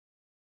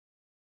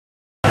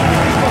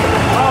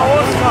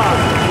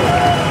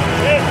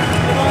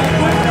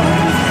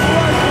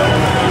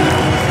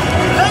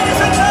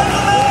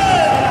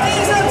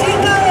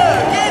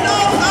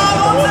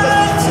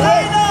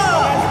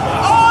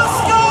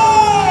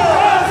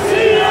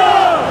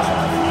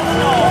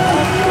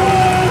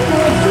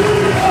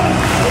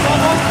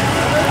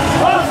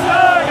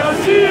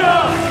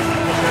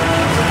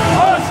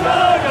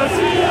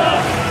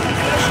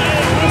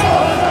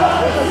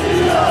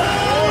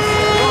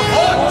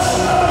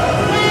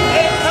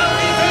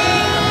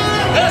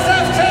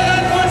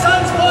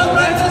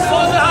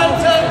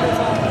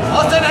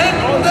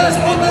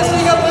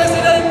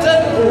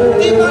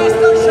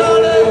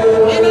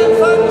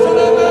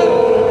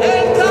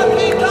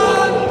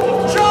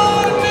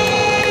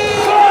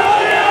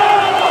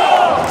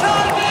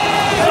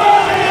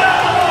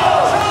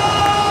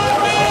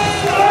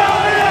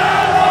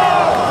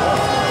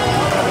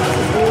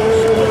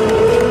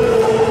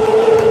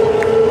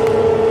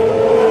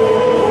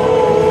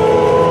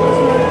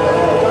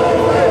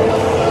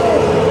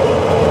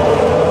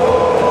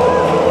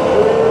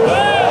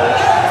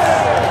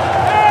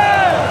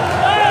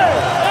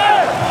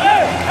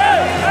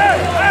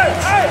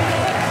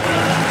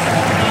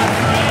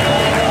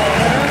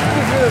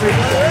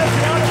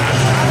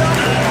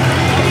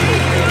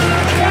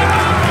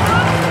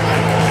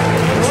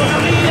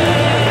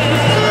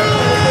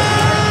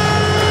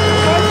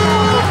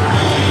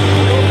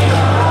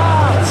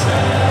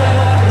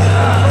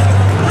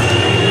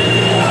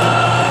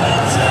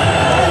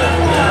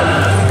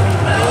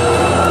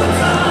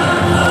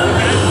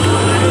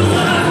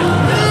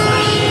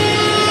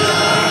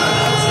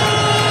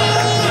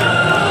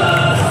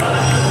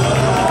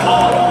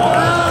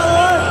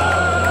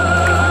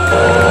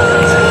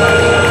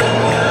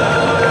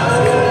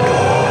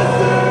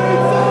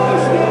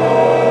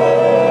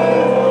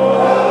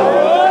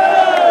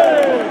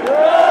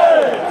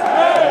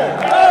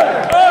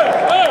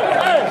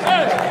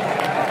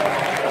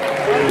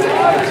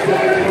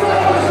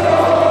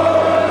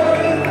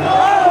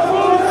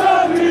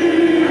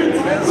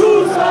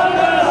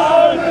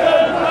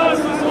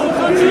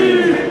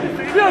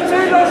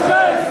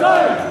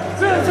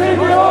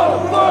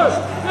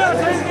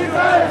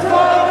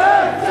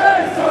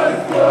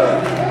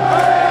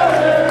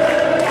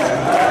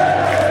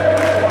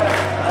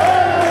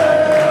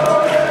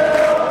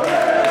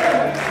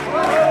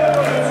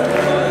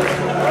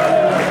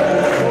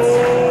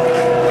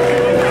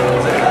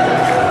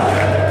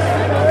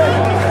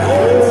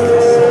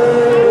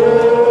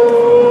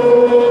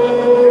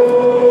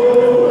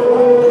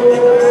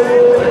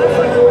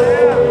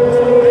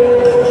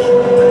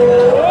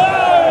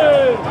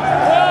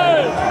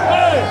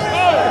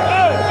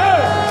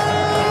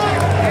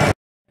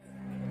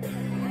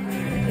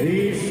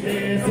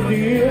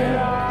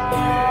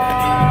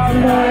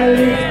bei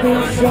Licht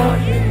und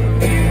Schatten,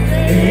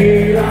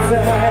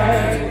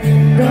 jederzeit.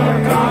 Da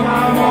kann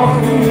man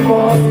machen,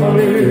 was man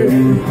will.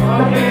 Da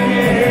bin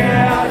ich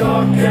her,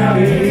 Dr. W.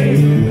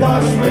 Da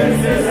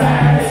schmilzt das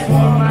Eis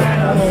von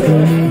meiner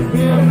Seele.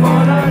 Wir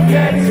fordern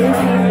jetzt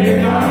schon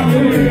immer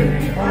Müll,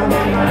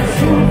 aber mein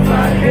Schuh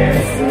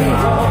vergessen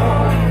auch.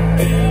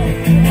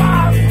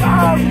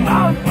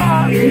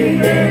 Ich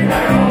bin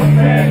darauf,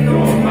 wenn du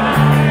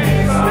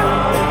meinst.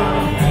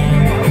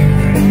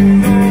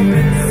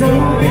 So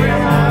wie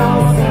man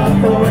aus der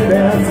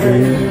Polder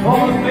zieht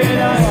und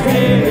wieder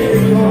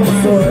steht und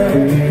so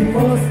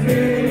muss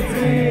die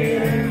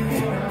Tränen.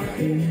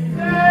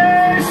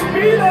 Der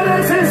Spieler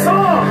der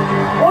Saison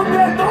und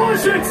der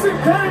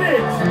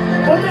Torschützenkönig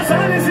und das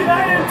alles in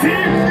einem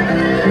Team.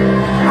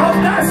 Auch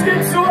das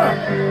gibt's nur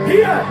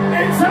hier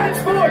in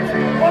Salzburg.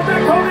 Und da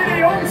kommen die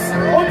Jungs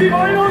und die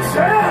wollen uns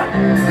hören.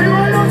 Die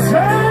wollen uns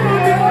hören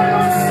und die wollen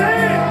uns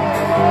sehen.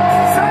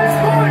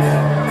 Salzburg,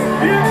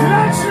 wir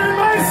klatschen den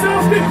Meister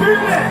auf die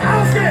Bühne.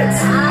 Auf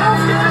geht's,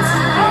 auf geht's,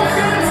 auf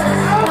geht's,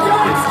 auf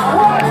geht's.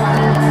 One,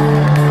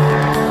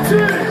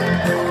 two,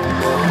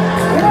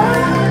 one,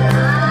 two.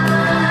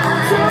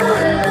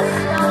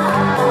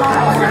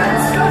 Auf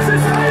geht's, das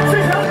ist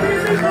einzigartig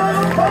in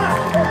Europa.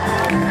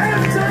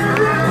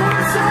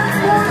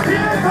 Salzburg,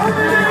 hier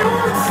kommen die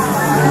Jungs!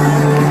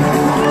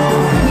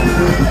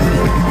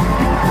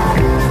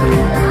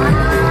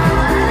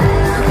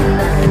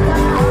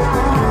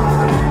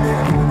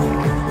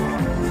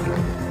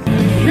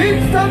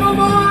 Liste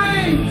Nummer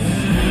 1!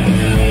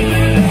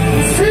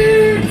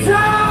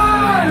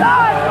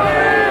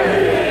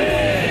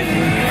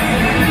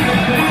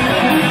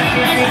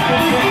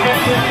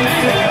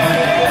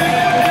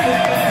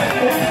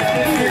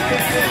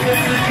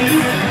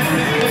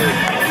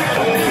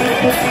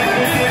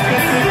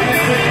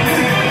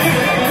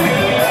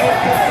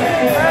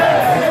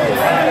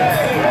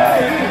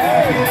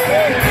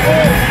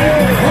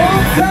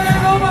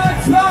 Nummer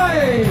 2!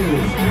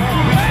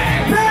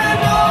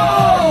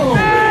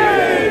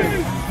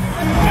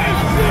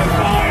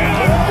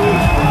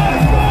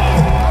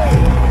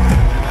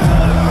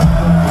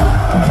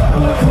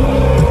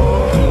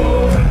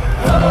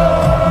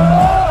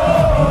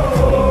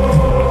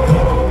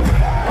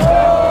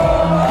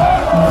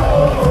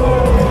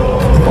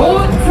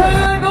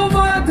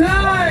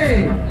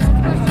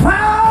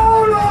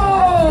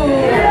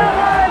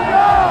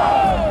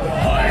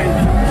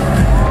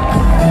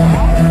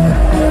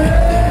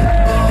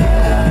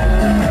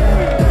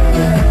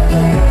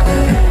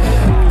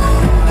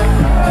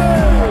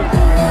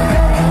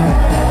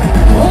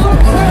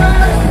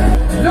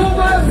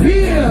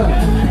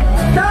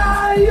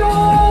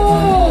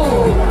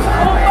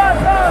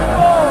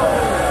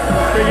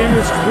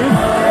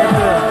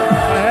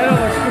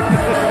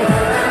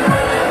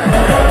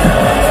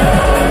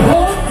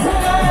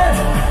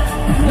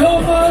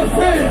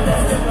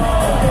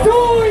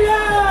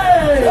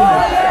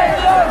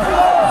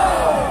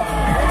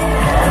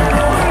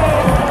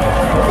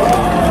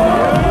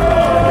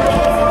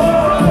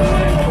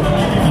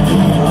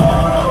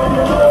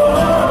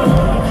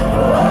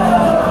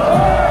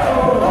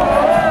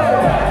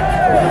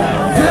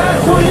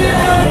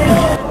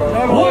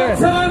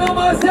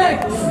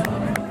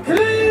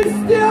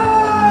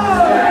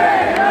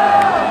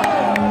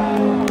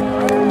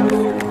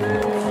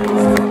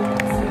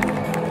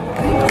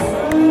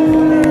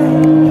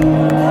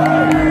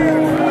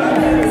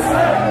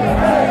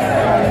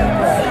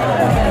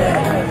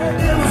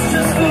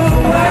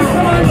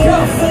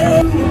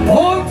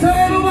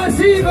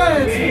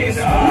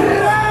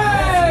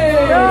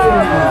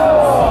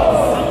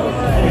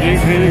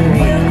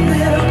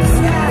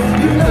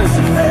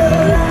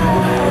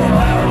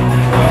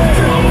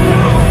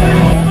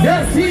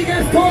 Der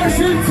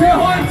Siegestorschütze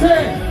heute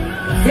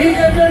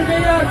gegen den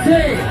WAC.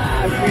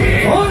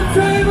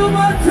 Unsere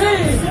Nummer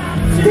 10,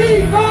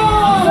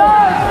 Stadion!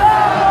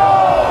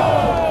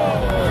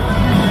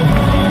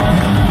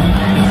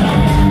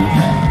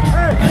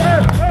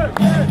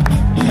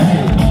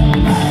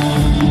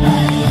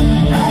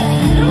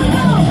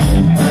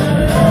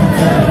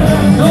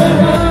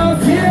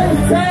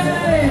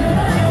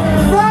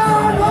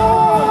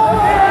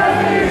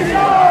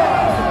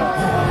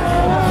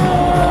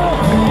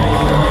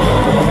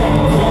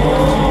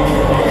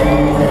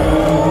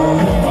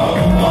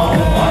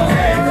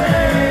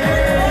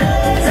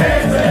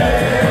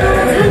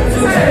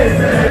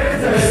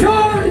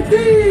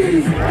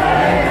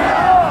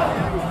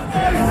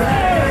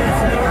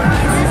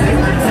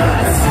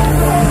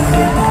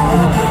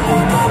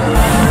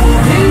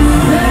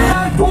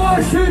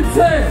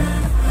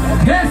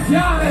 Des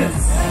Jahres,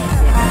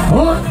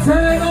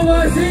 unsere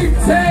Nummer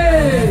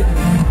 17,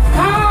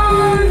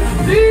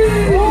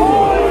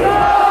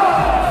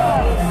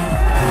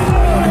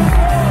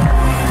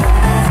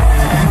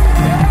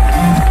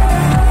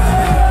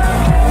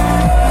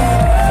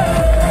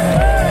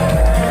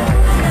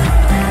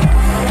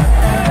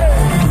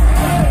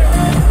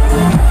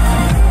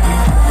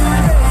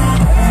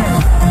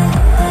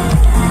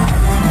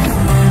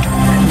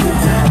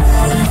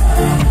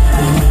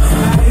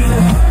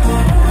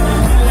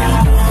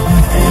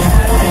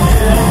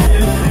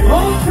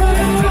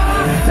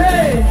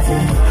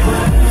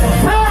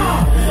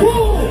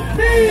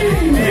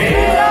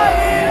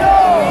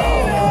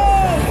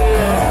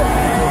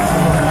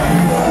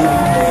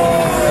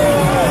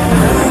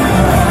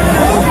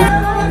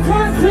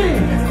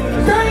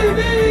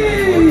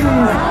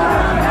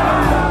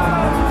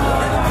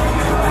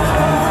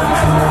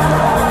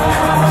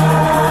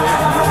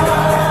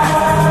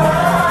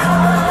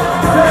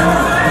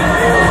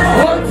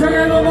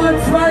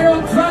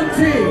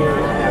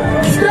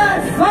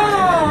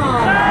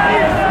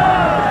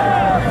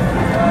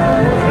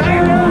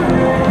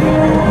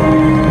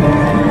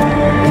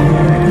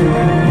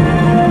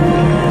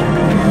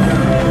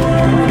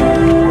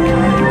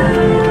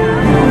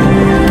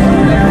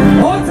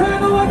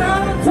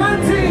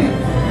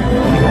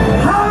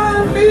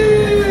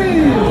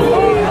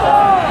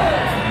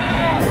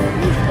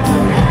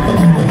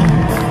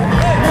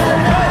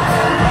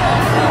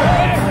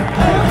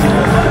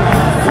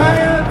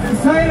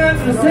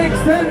 6.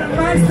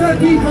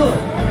 Meistertitel.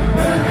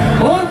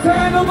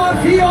 Unsere Nummer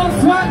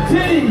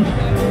 24,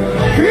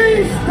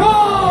 Christo!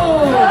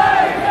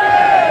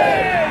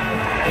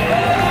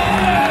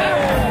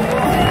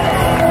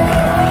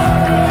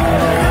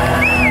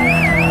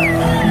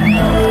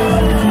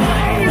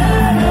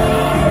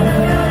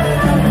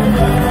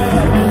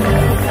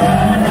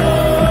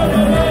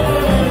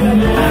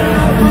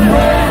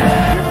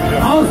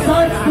 Aus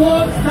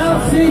Salzburg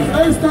darf sich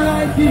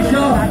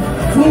österreichischer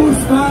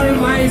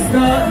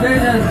Fußballmeister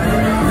nennen.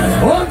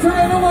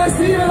 Unsere Nummer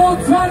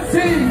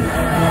 27,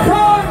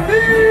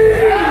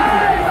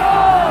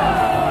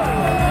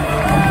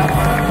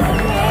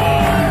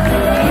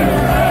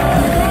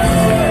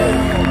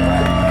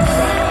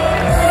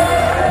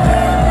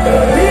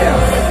 Hier,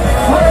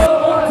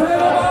 unsere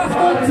Nummer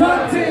 28,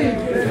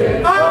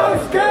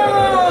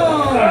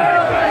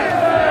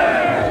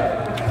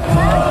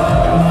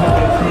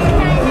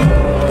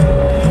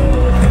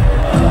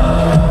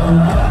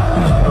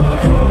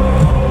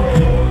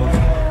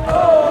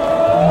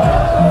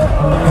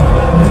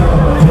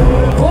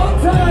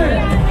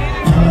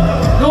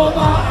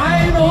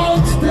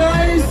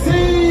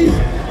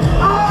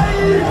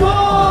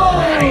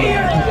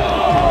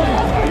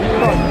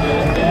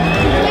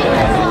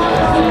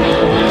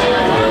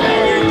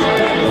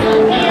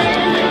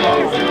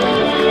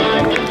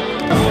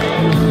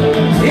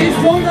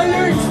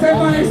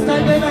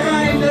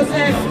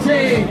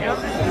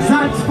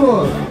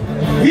 Salzburg.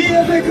 Wir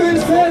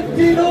begrüßen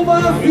die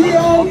Nummer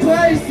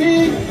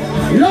 34,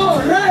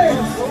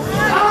 Lorenz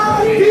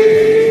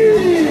Adi.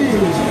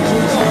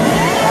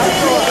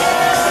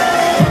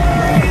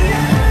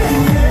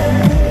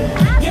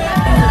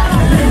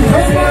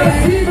 Nummer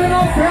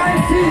 37,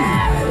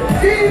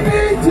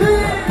 Dimitri.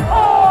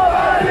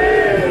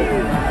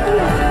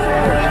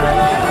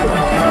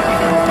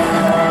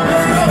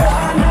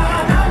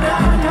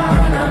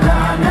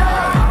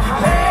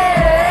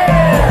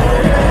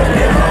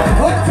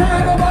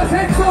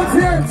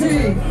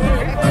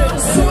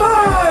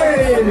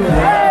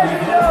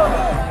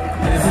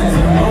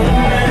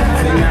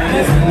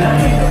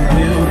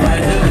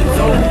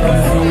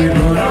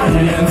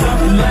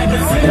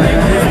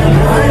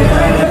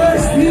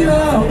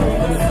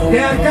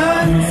 Der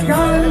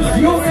ganz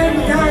jungen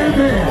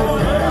Garde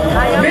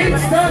mit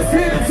der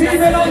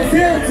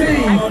 47,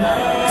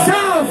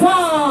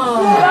 Xaver!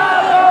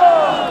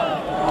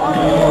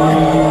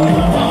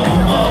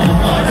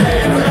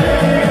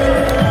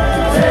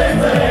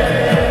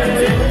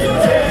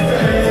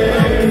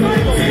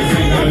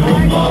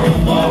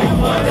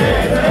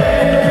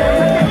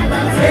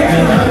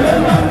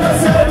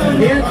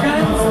 Wird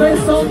ganz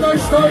besonders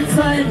stolz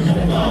sein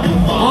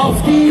auf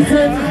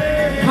diesen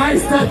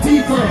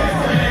Meistertitel.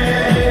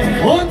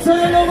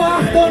 Unsere Nummer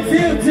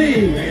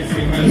 48,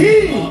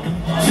 Hier,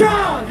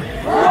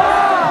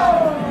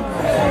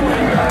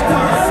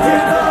 Das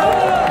geht ab.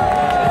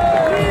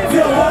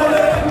 Wir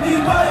wollen die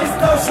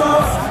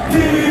Meisterschaft,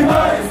 die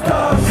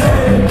Meisterschaft.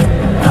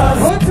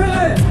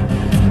 Unsere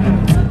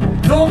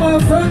Nummer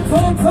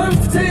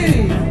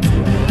 55,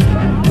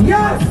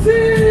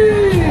 Yassin!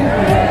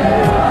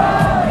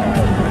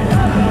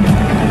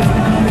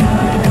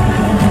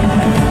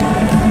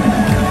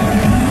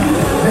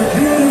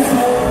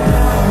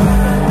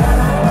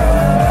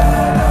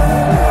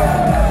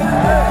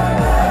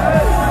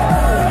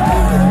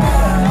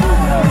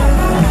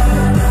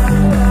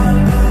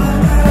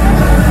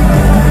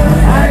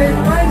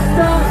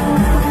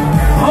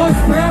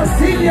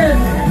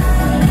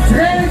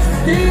 Trägt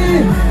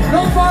die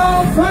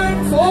Nummer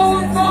 95,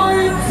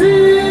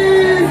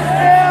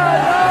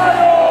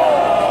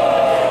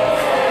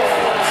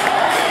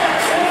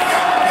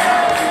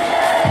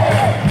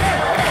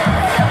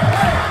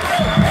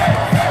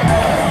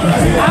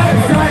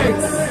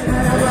 abseits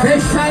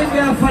des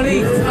Scheinwerfer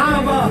liegt,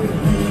 aber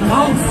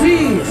auch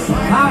sie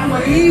haben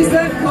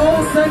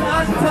riesengroßen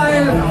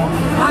Anteil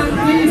an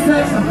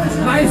diesem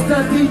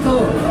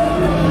Meistertitel.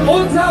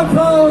 Unser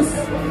Applaus,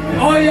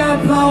 euer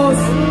Applaus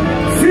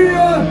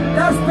für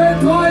das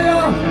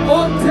Betreuer-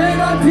 und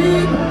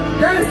Trainerteam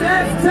des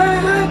FC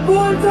Red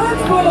Bull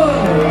Salzburg.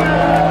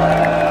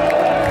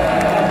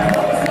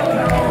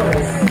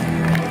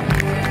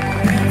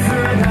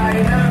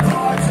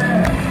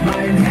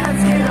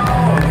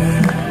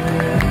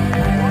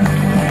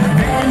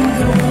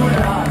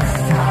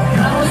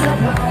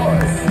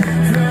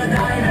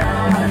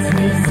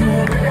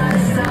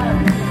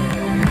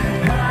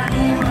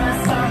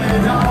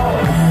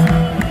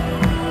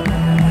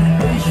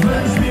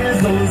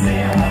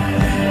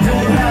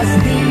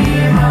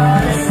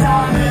 Niemals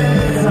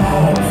damit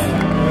auf.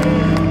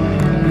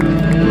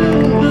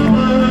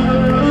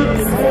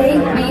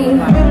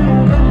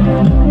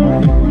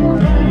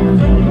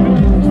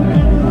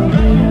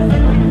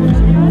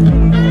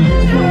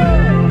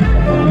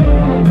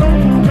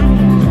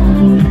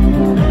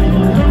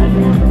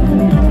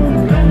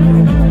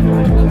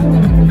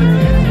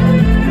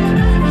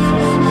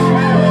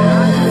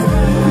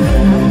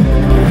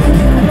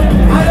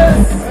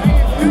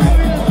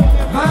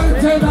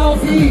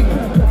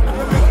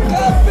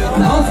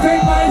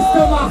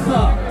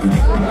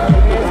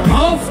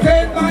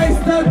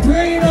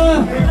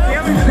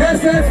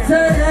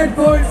 Red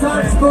Bull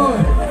Salzburg.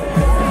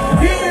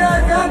 Wir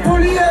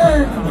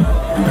gratulieren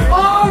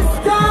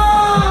Oskar!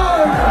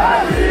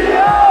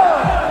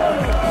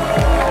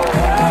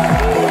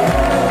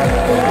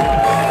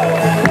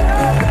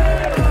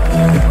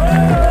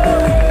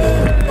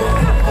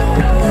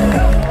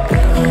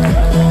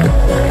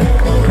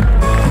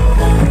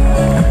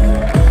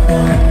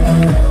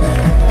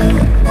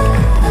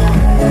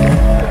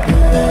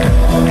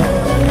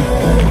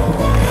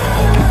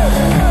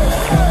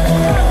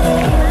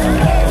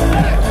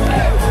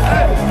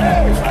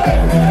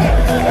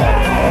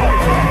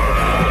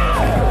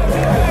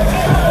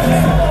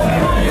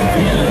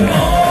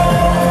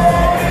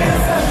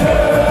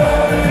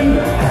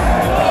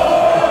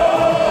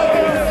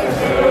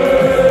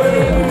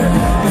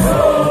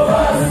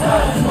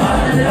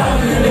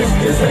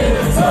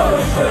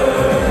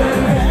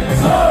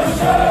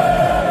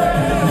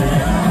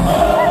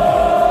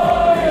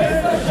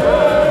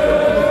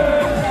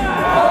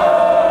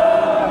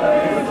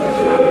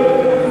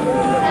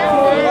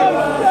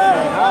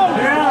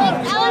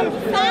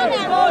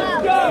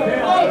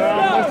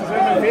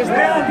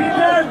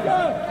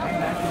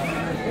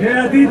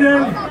 Der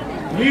Titel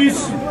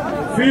ist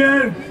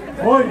für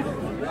euch.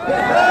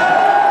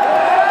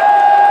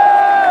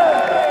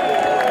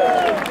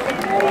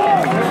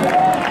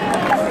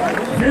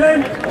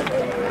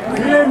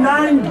 Vielen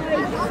Dank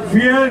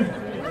für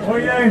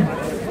eure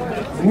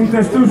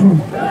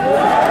Unterstützung.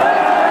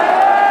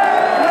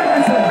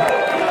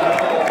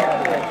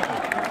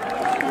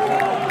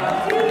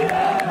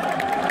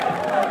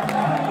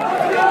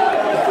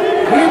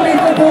 Im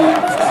Mittelpunkt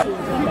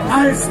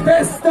als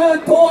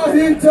bester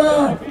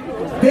Torhüter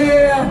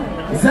der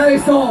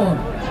Saison.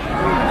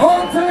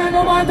 Unsere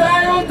Nummer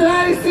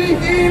 33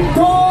 im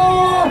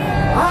Tor,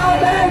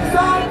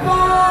 Alexander!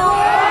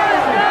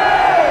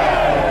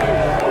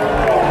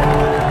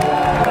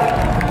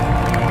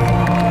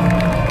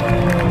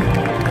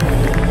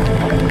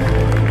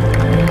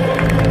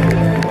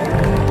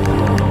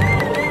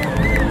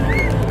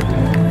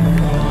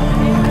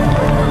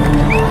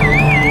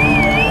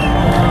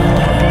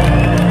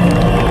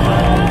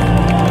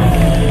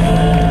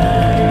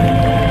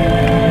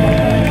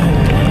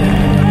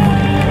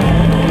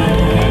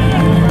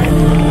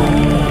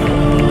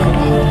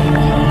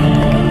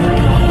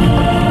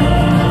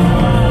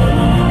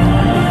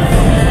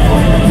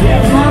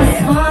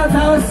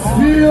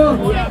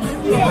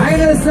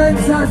 Eine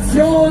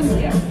Sensation!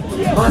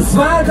 Was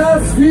war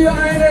das für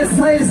eine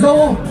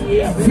Saison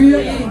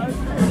für ihn?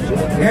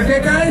 Er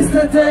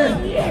begeisterte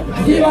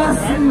die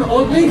Massen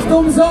und nicht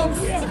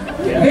umsonst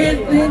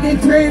wählten ihn die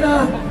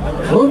Trainer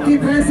und die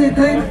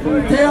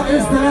Präsidenten der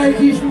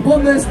österreichischen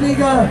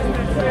Bundesliga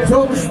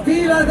zum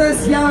Spieler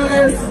des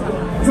Jahres,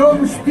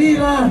 zum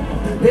Spieler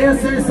der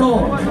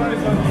Saison.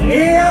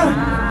 Er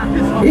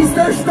ist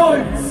der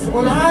Stolz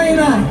oder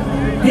einer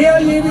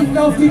derjenigen,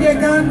 auf die wir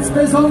ganz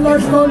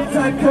besonders stolz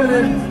sein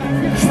können.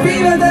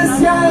 Spieler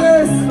des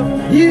Jahres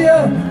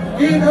hier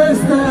in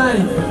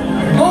Österreich.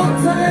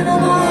 Unsere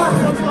Nummer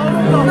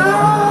 8,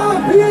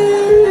 Nabi!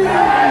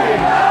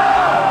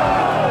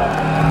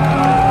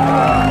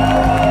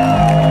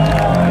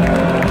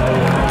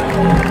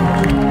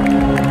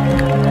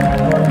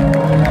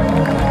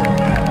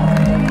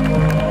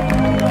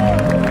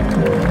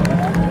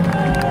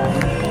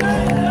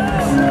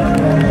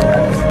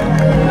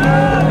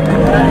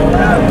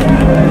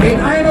 In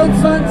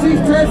 21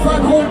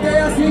 Treffern holte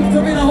er sich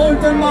zum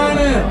wiederholten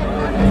Male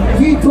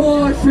die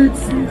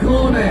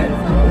Torschützenkrone.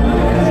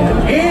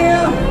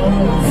 Er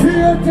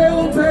führte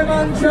unsere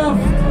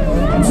Mannschaft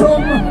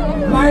zum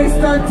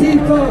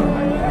Meistertitel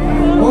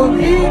und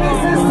ihm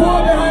ist es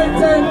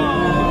vorbehalten,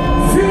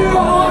 für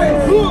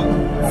euch,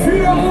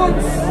 für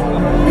uns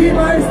die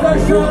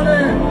Meisterschale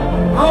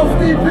auf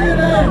die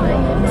Bühne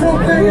zu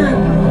bringen.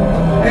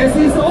 Es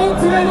ist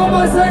unsere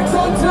Nummer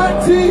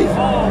 26,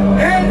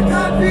 El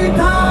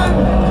Capitan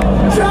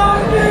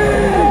Johnny!